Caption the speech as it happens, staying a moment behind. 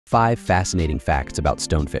5 fascinating facts about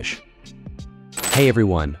stonefish. Hey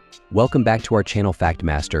everyone, welcome back to our channel Fact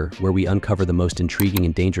Master, where we uncover the most intriguing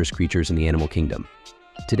and dangerous creatures in the animal kingdom.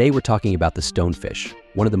 Today we're talking about the stonefish,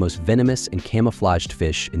 one of the most venomous and camouflaged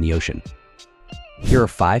fish in the ocean. Here are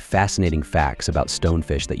 5 fascinating facts about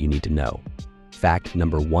stonefish that you need to know. Fact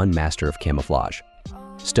number 1: Master of camouflage.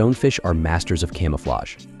 Stonefish are masters of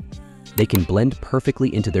camouflage. They can blend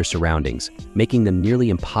perfectly into their surroundings, making them nearly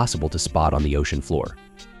impossible to spot on the ocean floor.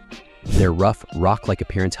 Their rough, rock-like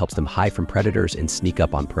appearance helps them hide from predators and sneak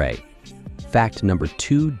up on prey. Fact number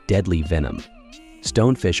 2: Deadly venom.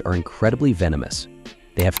 Stonefish are incredibly venomous.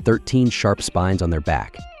 They have 13 sharp spines on their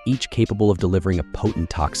back, each capable of delivering a potent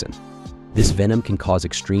toxin. This venom can cause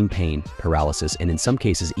extreme pain, paralysis, and in some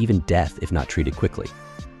cases even death if not treated quickly.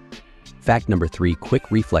 Fact number 3: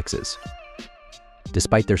 Quick reflexes.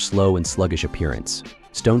 Despite their slow and sluggish appearance,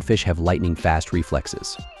 stonefish have lightning-fast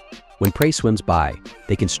reflexes. When prey swims by,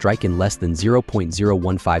 they can strike in less than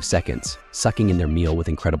 0.015 seconds, sucking in their meal with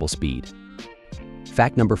incredible speed.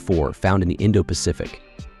 Fact number 4: Found in the Indo-Pacific.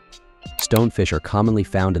 Stonefish are commonly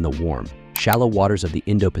found in the warm, shallow waters of the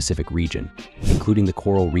Indo-Pacific region, including the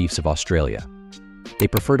coral reefs of Australia. They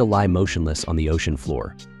prefer to lie motionless on the ocean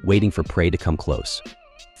floor, waiting for prey to come close.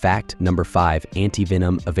 Fact number 5: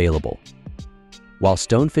 Anti-venom available. While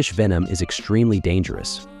stonefish venom is extremely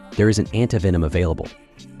dangerous, there is an antivenom available.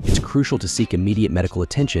 It's crucial to seek immediate medical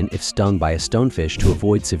attention if stung by a stonefish to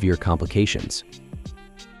avoid severe complications.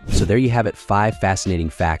 So there you have it, 5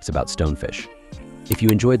 fascinating facts about stonefish. If you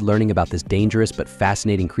enjoyed learning about this dangerous but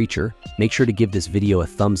fascinating creature, make sure to give this video a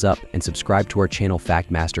thumbs up and subscribe to our channel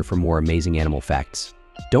Fact Master for more amazing animal facts.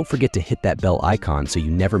 Don't forget to hit that bell icon so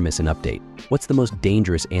you never miss an update. What's the most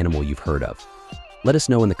dangerous animal you've heard of? Let us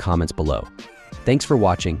know in the comments below. Thanks for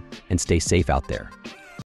watching, and stay safe out there.